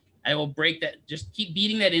 I will break that. Just keep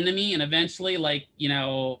beating that into me, and eventually, like, you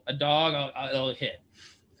know, a dog, it'll hit.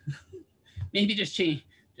 Maybe just change.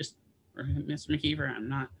 Mr. McKeever,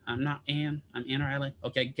 I'm not Ann. I'm Ann Riley.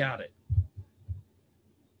 Okay, got it.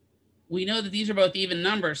 We know that these are both even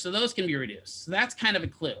numbers, so those can be reduced. So that's kind of a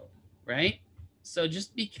clue, right? So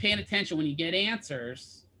just be paying attention when you get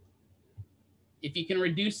answers. If you can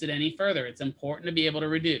reduce it any further, it's important to be able to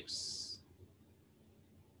reduce.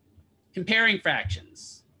 Comparing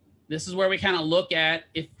fractions. This is where we kind of look at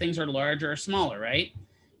if things are larger or smaller, right?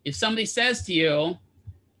 If somebody says to you,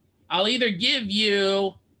 I'll either give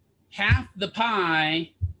you half the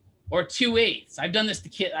pie or 2/8. I've done this to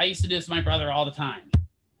kids. I used to do this to my brother all the time.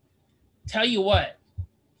 Tell you what,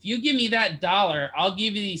 if you give me that $1, I'll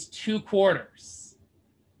give you these 2/4.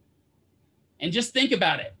 And just think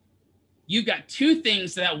about it. You've got 2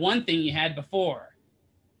 things to that 1 thing you had before.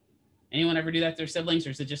 Anyone ever do that to their siblings,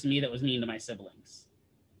 or is it just me that was mean to my siblings?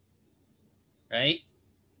 Right?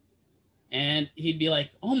 And he'd be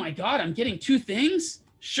like, oh my God, I'm getting 2 things?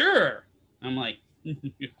 Sure. I'm like,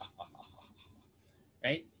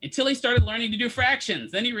 right? Until he started learning to do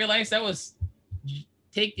fractions. Then he realized that was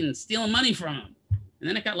stealing money from him. And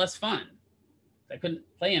then it got less fun. I couldn't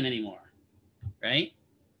play him anymore, right?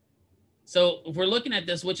 So if we're looking at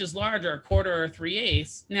this, which is larger, 1/4 or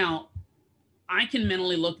 3/8, now I can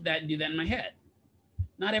mentally look at that and do that in my head.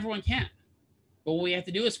 Not everyone can. But what we have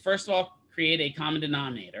to do is, first of all, create a common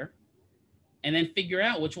denominator and then figure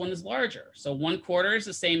out which one is larger. So 1/4 is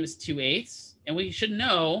the same as 2/8. And we should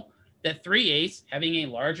know that 3/8, having a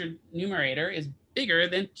larger numerator, is bigger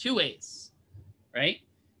than 2/8, right?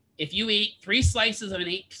 If you eat 3 slices of an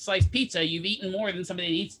 8-slice pizza, you've eaten more than somebody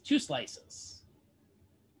that eats 2 slices.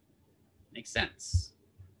 Makes sense.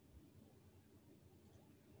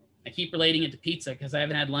 I keep relating it to pizza because I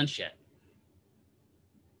haven't had lunch yet.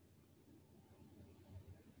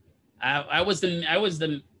 I was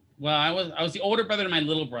the older brother to my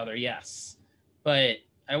little brother, yes, but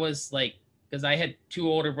I was like, because I had 2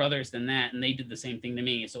 older brothers than that, and they did the same thing to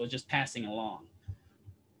me, so it was just passing along.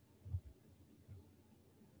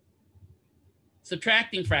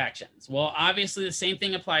 Subtracting fractions. Well, obviously the same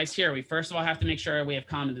thing applies here. We first of all have to make sure we have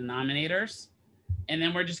common denominators, and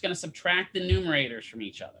then we're just going to subtract the numerators from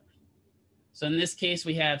each other. So in this case,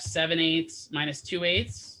 we have 7/8 minus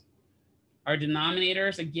 2/8. Our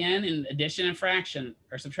denominators, again, in addition and fraction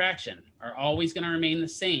or subtraction, are always going to remain the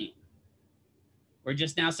same. We're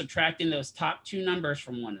just now subtracting those top two numbers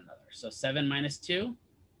from one another. So 7 minus 2,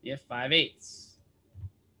 we have 5/8,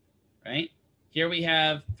 right? Here we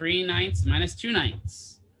have 3/9 minus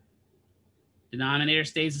 2/9. Denominator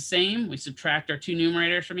stays the same. We subtract our two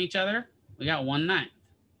numerators from each other. We got 1/9.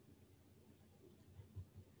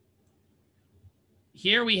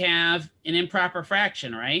 Here we have an improper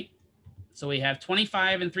fraction, right? So we have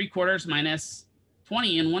 25 3/4 minus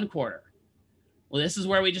 20 1/4. Well, this is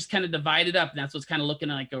where we just kind of divide it up, and that's what's kind of looking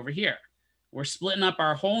like over here. We're splitting up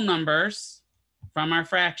our whole numbers from our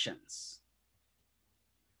fractions.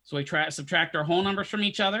 So we subtract our whole numbers from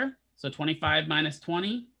each other. So 25 minus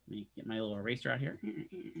 20. Let me get my little eraser out here.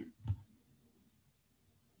 The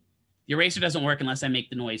eraser doesn't work unless I make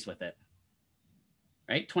the noise with it.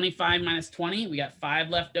 Right? 25 minus 20, we got 5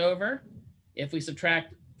 left over. If we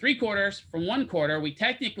subtract 3/4 from 1/4, we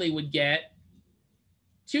technically would get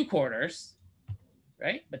 2/4,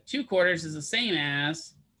 right? But 2/4 is the same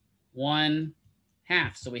as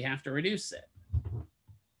 1/2, so we have to reduce it.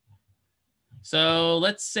 So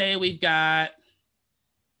let's say we've got,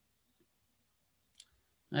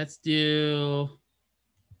 let's do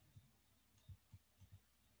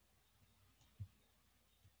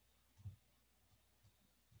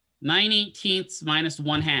 9/18 minus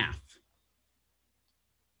 1/2.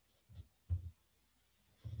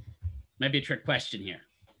 Might be a trick question here,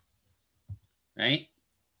 right?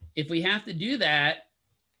 If we have to do that,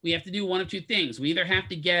 we have to do one of two things. We either have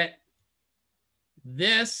to get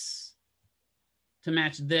this to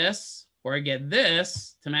match this, or get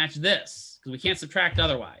this to match this, because we can't subtract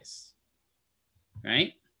otherwise,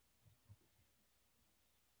 right?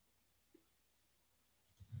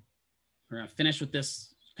 We're going to finish with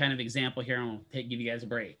this kind of example here, and I'll give you guys a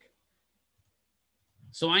break.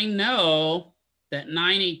 So I know that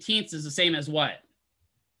 9/18 is the same as what?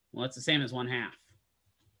 Well, it's the same as 1/2.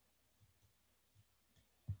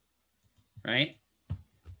 Right?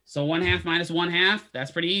 So 1/2 minus 1/2,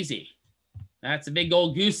 that's pretty easy. That's a big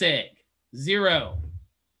old goose egg, 0.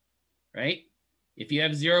 Right? If you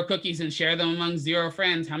have 0 cookies and share them among 0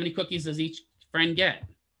 friends, how many cookies does each friend get?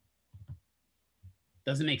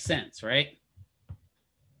 Doesn't make sense, right?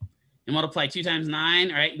 And multiply 2 times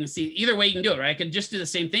 9, all right? You can see either way you can do it, right? I could just do the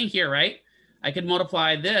same thing here, right? I could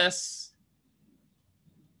multiply this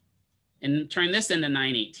and turn this into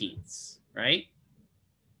 9/18, right?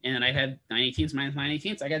 And then I had 9/18 minus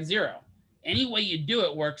 9/18, I got 0. Any way you do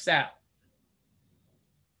it works out.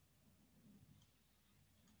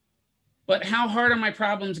 But how hard are my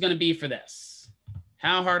problems going to be for this?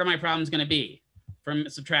 How hard are my problems going to be from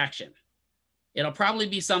subtraction? It'll probably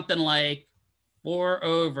be something like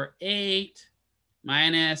 4/8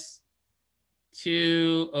 minus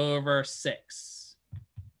 2/6.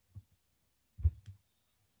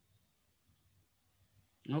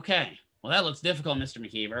 Okay, well, that looks difficult, Mr.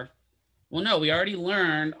 McKeever. Well, no, we already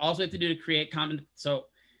learned all we have to do to create common. So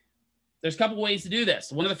there's a couple ways to do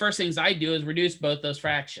this. One of the first things I do is reduce both those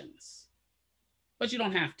fractions, but you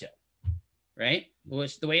don't have to, right?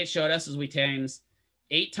 Which the way it showed us is we times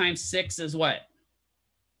 8 times 6 is what?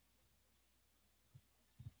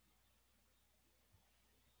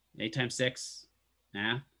 Eight times 6,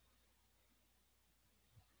 math.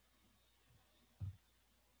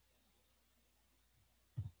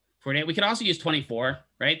 We could also use 24,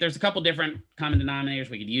 right? There's a couple different common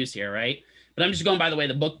denominators we could use here, right? But I'm just going by the way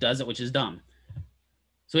the book does it, which is dumb.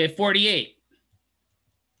 So we have 48.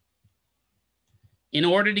 In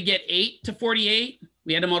order to get 8 to 48,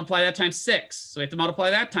 we had to multiply that times 6. So we have to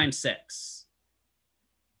multiply that times 6.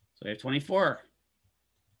 So we have 24,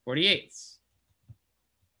 48.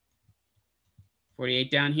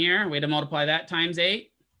 48 down here, we had to multiply that times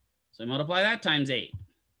 8. So we multiply that times 8.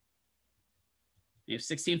 We have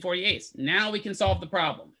 16/48. Now we can solve the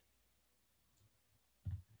problem.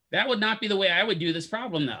 That would not be the way I would do this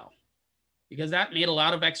problem, though, because that made a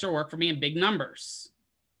lot of extra work for me in big numbers.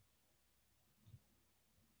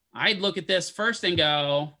 I'd look at this first and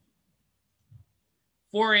go,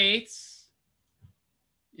 4/8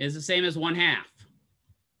 is the same as 1/2.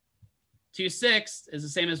 2/6 is the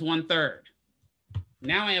same as 1/3.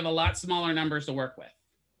 Now I have a lot smaller numbers to work with.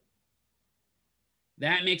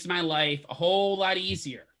 That makes my life a whole lot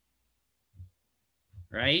easier,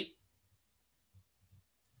 right?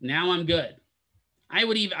 Now I'm good.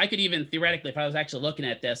 I could even theoretically, if I was actually looking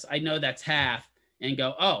at this, I know that's half and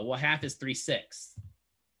go, oh, well, half is 3/6.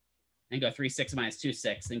 And go 3/6 minus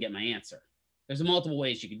 2/6 and get my answer. There's multiple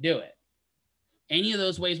ways you could do it. Any of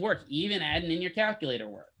those ways work. Even adding in your calculator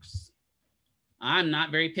works. I'm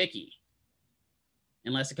not very picky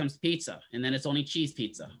unless it comes to pizza, and then it's only cheese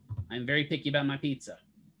pizza. I'm very picky about my pizza.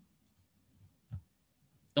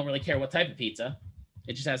 Don't really care what type of pizza.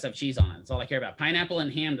 It just has to have cheese on it. That's all I care about. Pineapple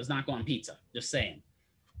and ham does not go on pizza. Just saying.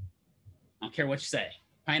 I don't care what you say.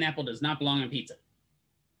 Pineapple does not belong on pizza.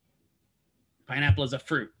 Pineapple is a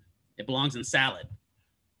fruit. It belongs in salad.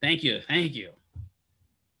 Thank you. Thank you.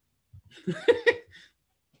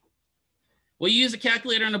 Will you use a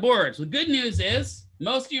calculator on the boards? The good news is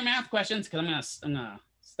most of your math questions, because I'm gonna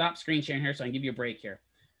stop screen sharing here so I can give you a break here.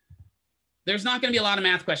 There's not gonna be a lot of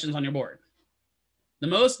math questions on your board. The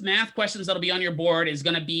most math questions that'll be on your board is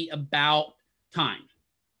gonna be about time.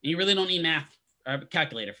 And you really don't need math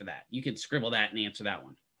calculator for that. You can scribble that and answer that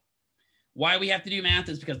one. Why we have to do math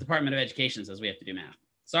is because the Department of Education says we have to do math.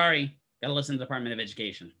 Sorry, gotta listen to the Department of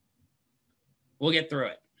Education. We'll get through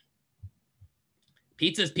it.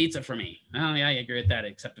 Pizza's pizza for me. Oh yeah, I agree with that,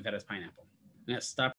 except if it has pineapple. I'm gonna stop